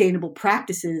sustainable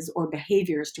practices or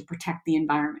behaviors to protect the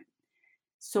environment.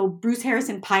 So Bruce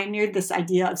Harrison pioneered this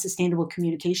idea of sustainable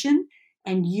communication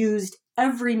and used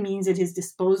every means at his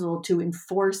disposal to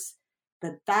enforce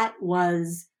that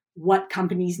was what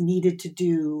companies needed to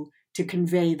do to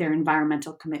convey their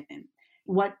environmental commitment.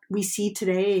 What we see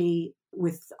today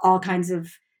with all kinds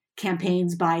of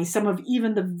campaigns by some of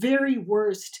even the very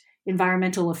worst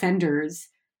environmental offenders,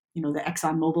 the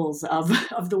ExxonMobils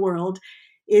of the world,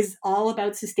 is all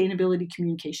about sustainability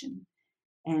communication.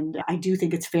 And I do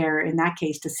think it's fair in that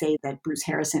case to say that Bruce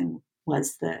Harrison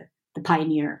was the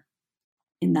pioneer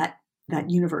in that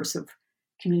universe of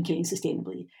communicating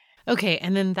sustainably. Okay,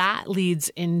 and then that leads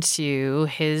into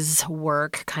his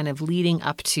work kind of leading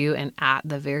up to and at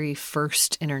the very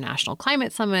first International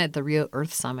Climate Summit, the Rio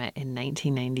Earth Summit in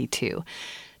 1992.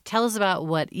 Tell us about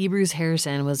what E. Bruce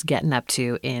Harrison was getting up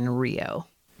to in Rio.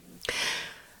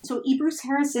 So E. Bruce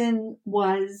Harrison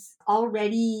was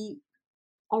already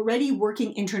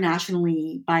working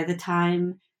internationally by the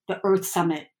time the Earth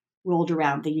Summit rolled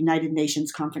around, the United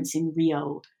Nations conference in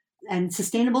Rio. And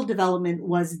sustainable development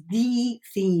was the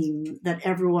theme that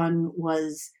everyone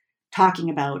was talking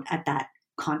about at that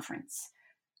conference.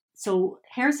 So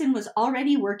Harrison was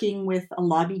already working with a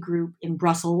lobby group in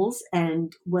Brussels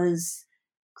and was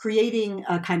creating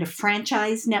a kind of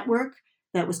franchise network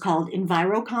that was called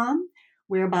EnviroCom,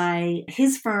 whereby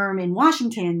his firm in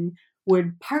Washington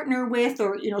would partner with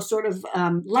or,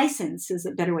 license is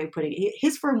a better way of putting it.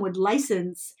 His firm would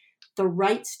license the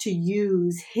rights to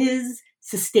use his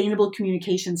sustainable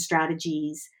communication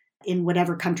strategies in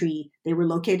whatever country they were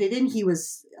located in. He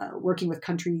was working with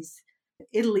countries,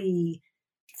 Italy,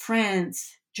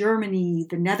 France, Germany,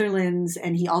 the Netherlands,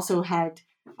 and he also had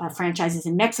franchises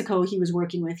in Mexico he was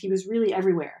working with. He was really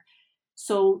everywhere.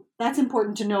 So that's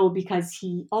important to know because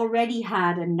he already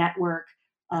had a network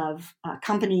of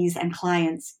companies and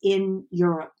clients in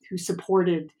Europe who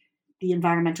supported the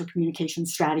environmental communication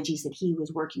strategies that he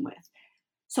was working with.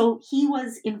 So he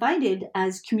was invited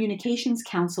as communications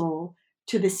counsel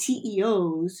to the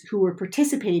CEOs who were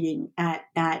participating at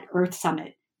that Earth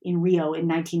Summit in Rio in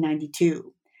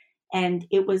 1992. And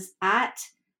it was at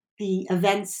the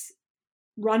events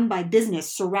run by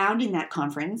business surrounding that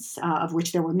conference, of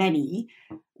which there were many,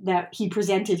 that he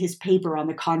presented his paper on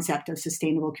the concept of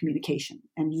sustainable communication.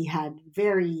 And he had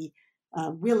very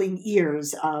willing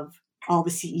ears of all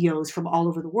the CEOs from all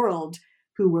over the world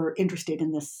who were interested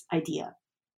in this idea.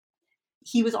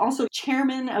 He was also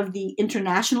chairman of the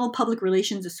International Public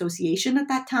Relations Association at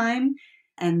that time.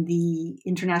 And the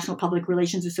International Public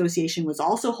Relations Association was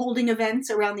also holding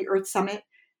events around the Earth Summit.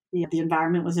 The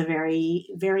environment was a very,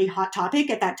 very hot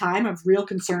topic at that time of real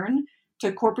concern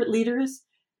to corporate leaders.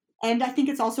 And I think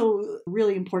it's also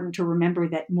really important to remember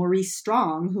that Maurice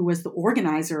Strong, who was the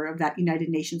organizer of that United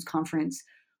Nations conference,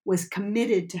 was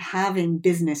committed to having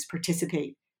business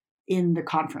participate in the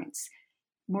conference.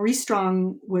 Maurice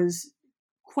Strong was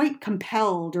quite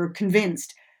compelled or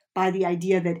convinced by the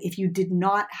idea that if you did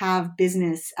not have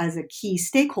business as a key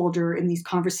stakeholder in these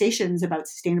conversations about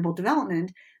sustainable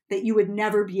development, that you would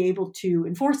never be able to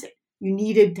enforce it. You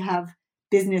needed to have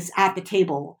business at the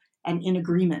table and in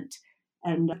agreement.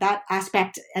 And that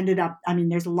aspect ended up,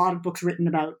 there's a lot of books written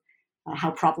about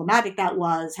how problematic that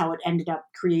was, how it ended up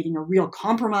creating a real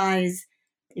compromise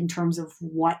in terms of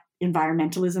what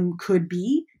environmentalism could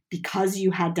be, because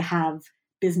you had to have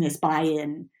business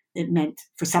buy-in. It meant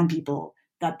for some people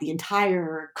that the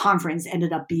entire conference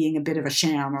ended up being a bit of a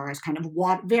sham or a kind of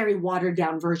very watered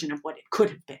down version of what it could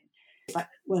have been. But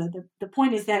the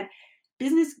point is that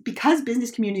because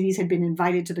business communities had been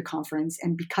invited to the conference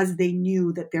and because they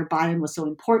knew that their buy-in was so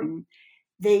important,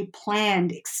 they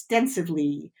planned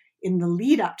extensively in the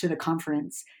lead up to the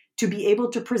conference to be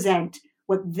able to present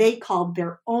what they called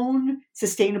their own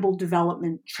sustainable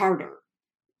development charter,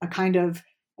 a kind of,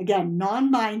 again,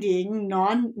 non-binding,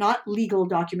 not legal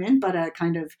document, but a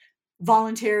kind of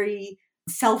voluntary,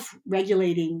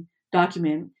 self-regulating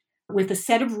document with a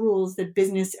set of rules that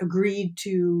business agreed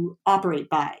to operate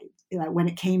by when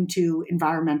it came to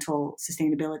environmental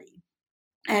sustainability.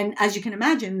 And as you can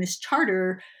imagine, this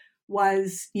charter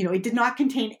was, it did not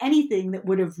contain anything that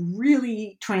would have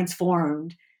really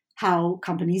transformed how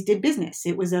companies did business.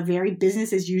 It was a very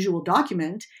business as usual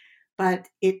document, but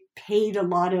it paid a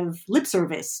lot of lip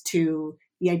service to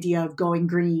the idea of going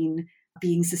green,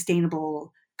 being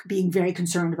sustainable, being very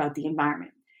concerned about the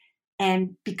environment.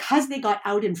 And because they got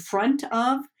out in front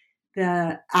of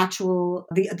the actual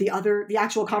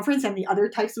conference and the other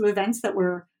types of events that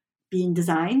were being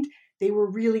designed, they were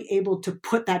really able to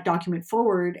put that document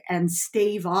forward and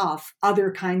stave off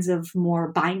other kinds of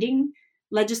more binding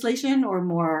legislation or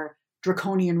more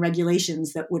draconian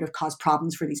regulations that would have caused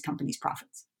problems for these companies'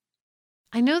 profits.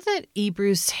 I know that E.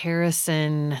 Bruce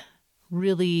Harrison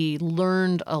really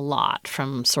learned a lot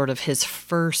from sort of his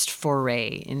first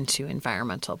foray into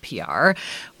environmental PR,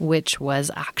 which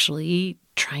was actually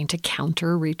trying to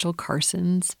counter Rachel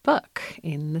Carson's book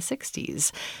in the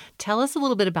 60s. Tell us a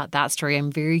little bit about that story.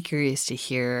 I'm very curious to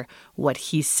hear what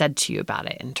he said to you about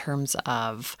it in terms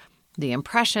of the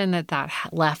impression that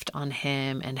left on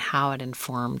him and how it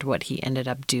informed what he ended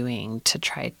up doing to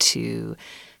try to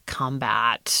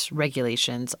combat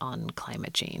regulations on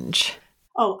climate change.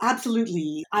 Oh,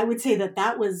 absolutely. I would say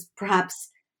that was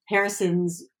perhaps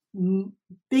Harrison's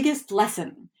biggest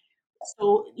lesson.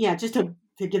 So, just to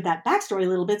give that backstory a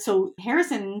little bit. So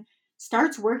Harrison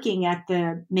starts working at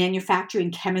the Manufacturing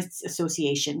Chemists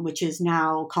Association, which is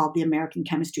now called the American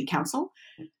Chemistry Council.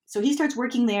 So he starts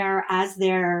working there as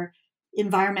their I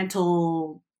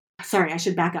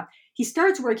should back up. He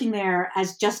starts working there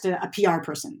as just a PR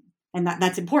person. And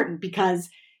that's important because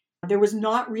there was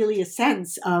not really a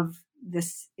sense of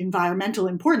this environmental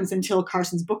importance until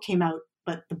Carson's book came out,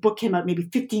 but the book came out maybe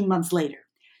 15 months later.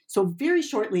 So very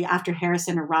shortly after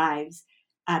Harrison arrives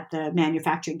at the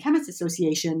Manufacturing Chemists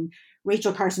Association,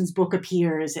 Rachel Carson's book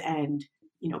appears and,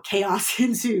 chaos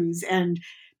ensues and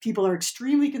people are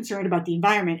extremely concerned about the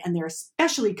environment and they're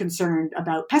especially concerned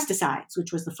about pesticides,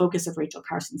 which was the focus of Rachel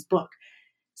Carson's book.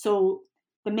 So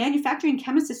the Manufacturing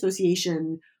Chemists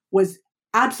Association was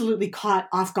absolutely caught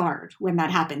off guard when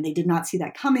that happened. They did not see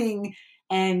that coming.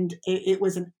 And it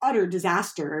was an utter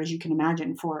disaster, as you can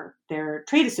imagine, for their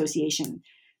trade association.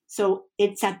 So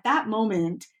it's at that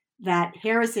moment that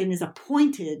Harrison is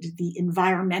appointed the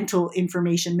environmental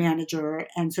information manager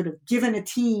and sort of given a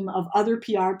team of other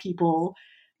PR people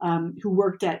who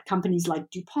worked at companies like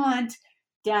DuPont,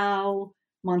 Dow,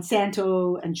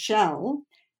 Monsanto, and Shell,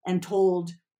 and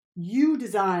told, you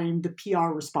designed the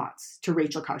PR response to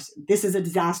Rachel Carson. This is a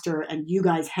disaster, and you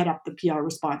guys head up the PR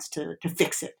response to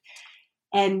fix it.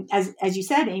 And as you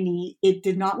said, Amy, it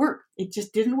did not work. It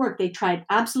just didn't work. They tried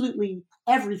absolutely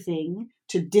everything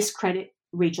to discredit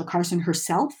Rachel Carson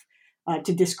herself,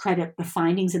 to discredit the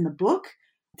findings in the book,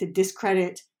 to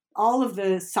discredit all of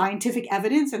the scientific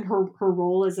evidence and her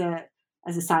role as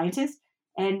a scientist.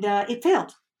 And it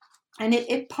failed. And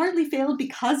it partly failed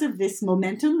because of this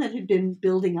momentum that had been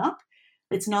building up.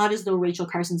 It's not as though Rachel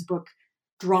Carson's book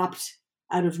dropped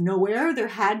out of nowhere. There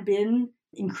had been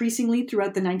increasingly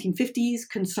throughout the 1950s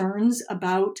concerns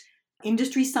about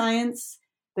industry science.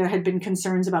 There had been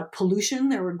concerns about pollution.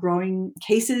 There were growing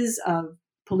cases of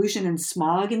pollution and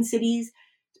smog in cities.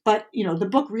 But, the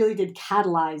book really did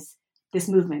catalyze this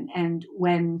movement. And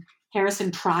when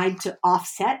Harrison tried to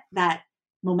offset that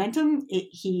momentum,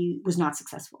 he was not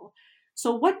successful.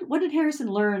 So what did Harrison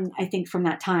learn, I think, from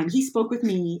that time? He spoke with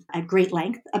me at great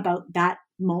length about that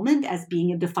moment as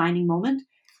being a defining moment,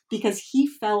 because he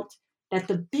felt that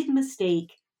the big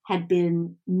mistake had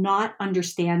been not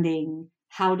understanding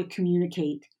how to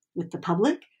communicate with the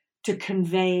public to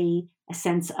convey a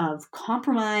sense of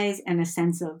compromise and a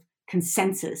sense of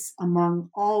consensus among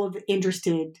all of the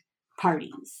interested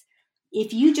parties.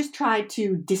 If you just try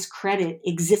to discredit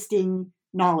existing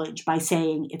knowledge by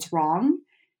saying it's wrong,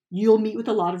 you'll meet with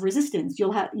a lot of resistance.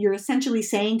 You're essentially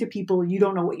saying to people, you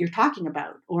don't know what you're talking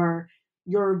about, or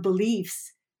your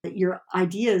beliefs, your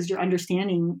ideas, your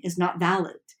understanding is not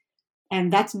valid.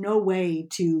 And that's no way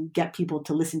to get people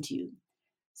to listen to you.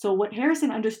 So what Harrison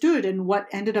understood and what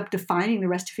ended up defining the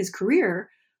rest of his career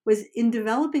was in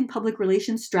developing public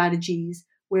relations strategies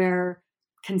where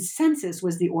consensus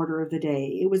was the order of the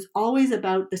day. It was always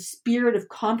about the spirit of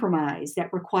compromise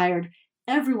that required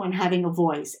everyone having a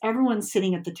voice, everyone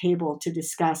sitting at the table to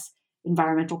discuss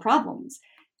environmental problems.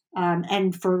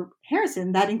 And for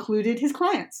Harrison, that included his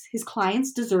clients. His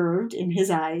clients deserved, in his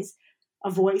eyes,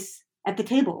 a voice at the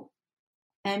table.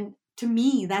 And to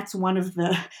me, that's one of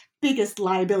the biggest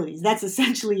liabilities. That's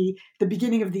essentially the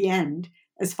beginning of the end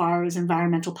as far as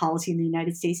environmental policy in the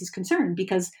United States is concerned,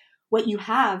 because what you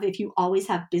have, if you always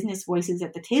have business voices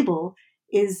at the table,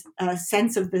 is a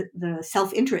sense of the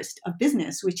self-interest of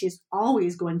business, which is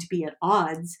always going to be at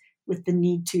odds with the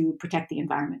need to protect the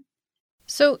environment.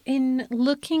 So in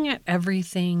looking at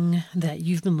everything that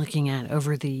you've been looking at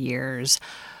over the years,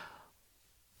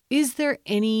 is there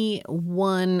any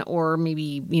one or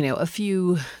maybe, a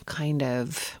few kind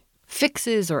of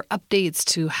fixes or updates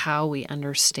to how we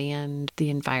understand the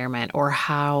environment or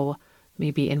how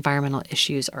maybe environmental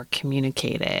issues are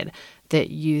communicated that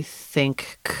you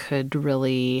think could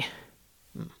really...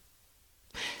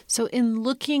 So in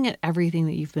looking at everything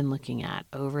that you've been looking at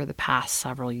over the past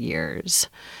several years,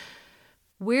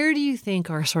 where do you think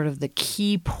are sort of the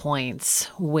key points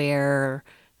where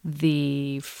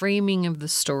the framing of the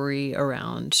story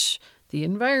around the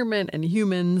environment and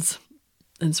humans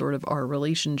and sort of our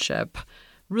relationship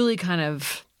really kind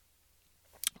of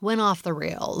went off the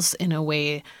rails in a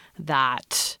way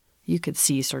that you could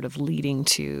see sort of leading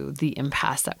to the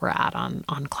impasse that we're at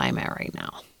on climate right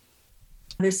now?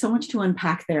 There's so much to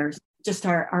unpack there. Just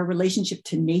our relationship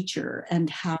to nature and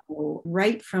how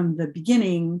right from the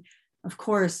beginning, of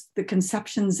course, the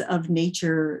conceptions of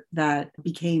nature that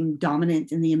became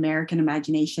dominant in the American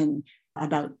imagination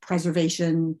about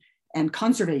preservation and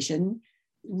conservation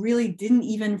really didn't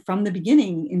even from the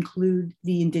beginning include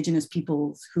the indigenous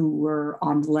peoples who were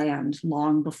on the land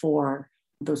long before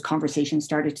those conversations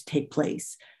started to take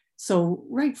place. So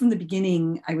right from the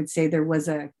beginning, I would say there was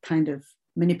a kind of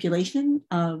manipulation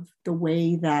of the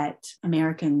way that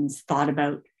Americans thought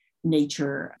about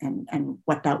nature and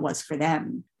what that was for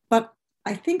them. But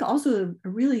I think also a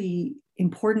really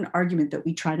important argument that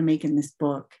we try to make in this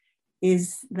book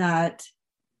is that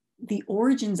the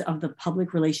origins of the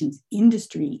public relations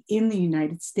industry in the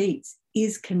United States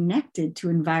is connected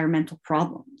to environmental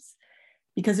problems,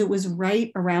 because it was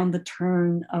right around the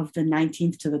turn of the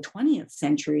 19th to the 20th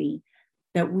century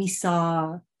that we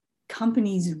saw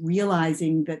companies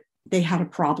realizing that they had a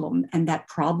problem, and that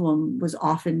problem was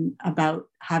often about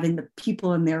having the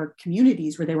people in their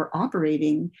communities where they were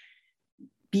operating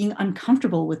being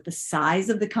uncomfortable with the size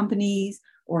of the companies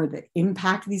or the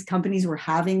impact these companies were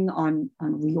having on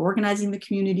reorganizing the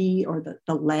community or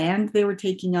the land they were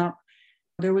taking up.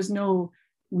 There was no,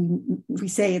 we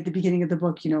say at the beginning of the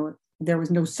book, there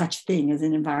was no such thing as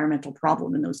an environmental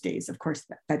problem in those days. Of course,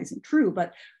 that isn't true.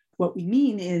 But what we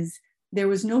mean is there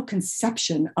was no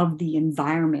conception of the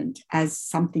environment as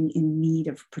something in need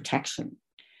of protection.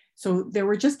 So there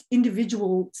were just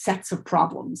individual sets of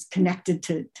problems connected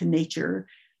to nature.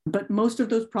 But most of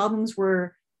those problems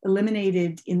were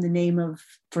eliminated in the name of,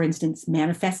 for instance,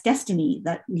 manifest destiny,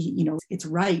 that it's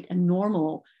right and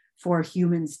normal for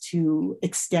humans to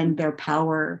extend their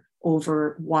power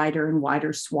over wider and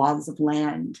wider swaths of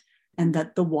land, and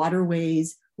that the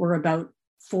waterways were about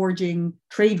forging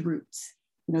trade routes.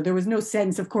 There was no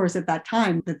sense, of course, at that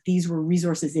time that these were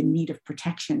resources in need of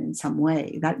protection in some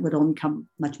way. That would only come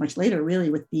much, much later, really,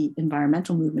 with the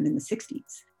environmental movement in the 60s.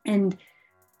 And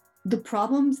the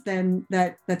problems then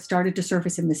that started to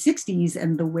surface in the 60s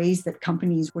and the ways that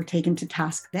companies were taken to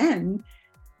task then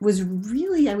was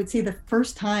really, I would say, the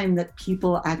first time that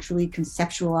people actually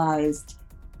conceptualized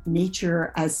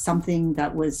nature as something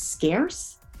that was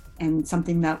scarce and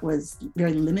something that was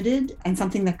very limited and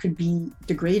something that could be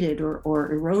degraded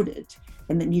or eroded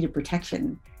and that needed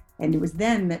protection. And it was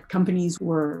then that companies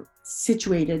were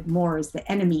situated more as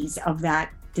the enemies of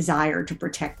that desire to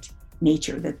protect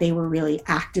nature, that they were really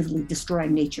actively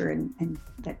destroying nature and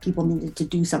that people needed to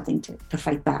do something to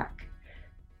fight back.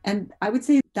 And I would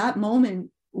say that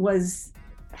moment was,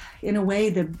 in a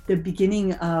way, the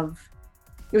beginning of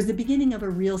a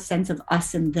real sense of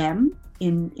us and them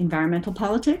in environmental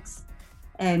politics.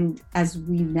 And as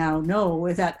we now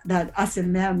know, that us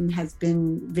and them has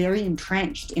been very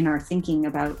entrenched in our thinking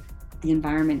about the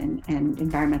environment and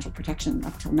environmental protection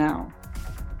up till now.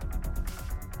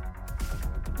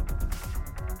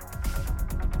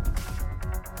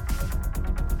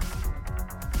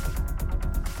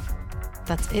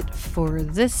 That's it for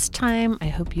this time. I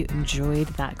hope you enjoyed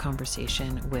that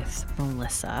conversation with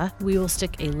Melissa. We will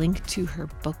stick a link to her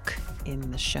book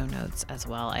in the show notes as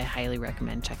well. I highly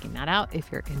recommend checking that out if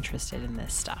you're interested in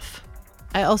this stuff.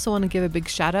 I also want to give a big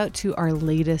shout out to our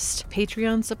latest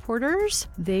Patreon supporters.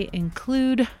 They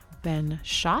include Ben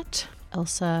Schott,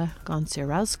 Elsa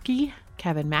Gonczarowski,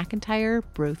 Kevin McIntyre,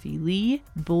 Brophy Lee,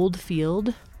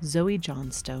 Boldfield, Zoe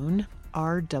Johnstone,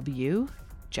 R.W.,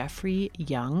 Jeffrey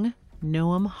Young,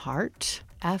 Noam Hart,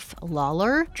 F.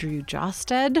 Lawler, Drew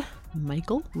Josted,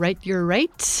 Michael Right You're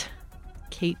Right,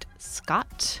 Kate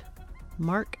Scott,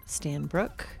 Mark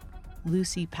Stanbrook,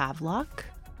 Lucy Pavlock,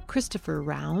 Christopher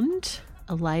Round,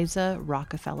 Eliza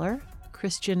Rockefeller,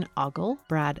 Christian Ogle,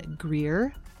 Brad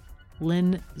Greer,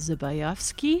 Lynn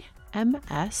Zubayovsky,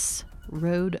 M.S.,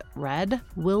 Road Red,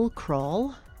 Will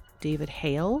Kroll, David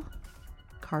Hale,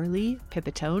 Carly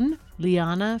Pipitone,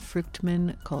 Liana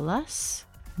Fruchtman-Colas,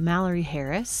 Mallory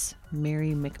Harris,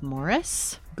 Mary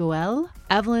McMorris, Goel,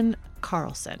 Evelyn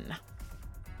Carlson.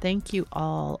 Thank you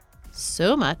all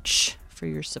so much for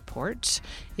your support.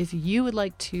 If you would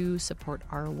like to support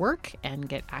our work and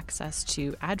get access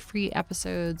to ad-free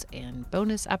episodes and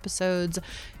bonus episodes,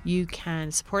 you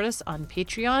can support us on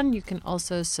Patreon. You can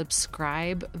also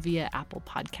subscribe via Apple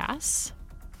Podcasts.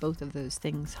 Both of those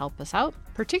things help us out.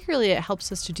 Particularly, it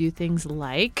helps us to do things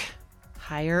like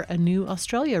hire a new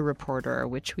Australia reporter,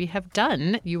 which we have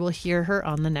done. You will hear her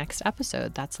on the next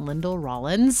episode. That's Lyndall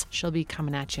Rollins. She'll be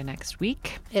coming at you next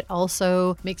week. It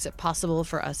also makes it possible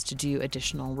for us to do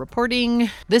additional reporting.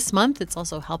 This month, it's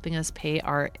also helping us pay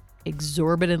our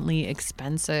exorbitantly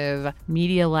expensive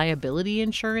media liability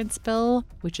insurance bill,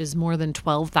 which is more than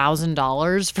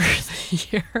 $12,000 for the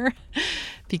year,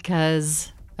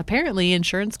 because apparently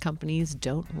insurance companies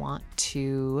don't want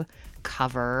to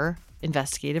cover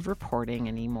investigative reporting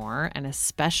anymore, and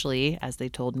especially, as they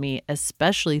told me,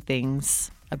 especially things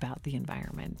about the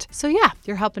environment. So yeah,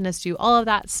 you're helping us do all of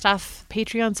that stuff.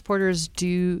 Patreon supporters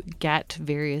do get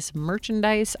various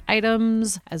merchandise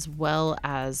items as well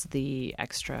as the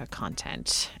extra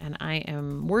content. And I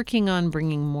am working on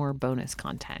bringing more bonus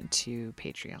content to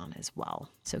Patreon as well.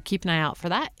 So keep an eye out for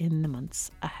that in the months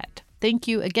ahead. Thank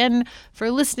you again for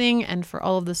listening and for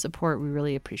all of the support. We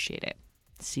really appreciate it.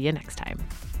 See you next time.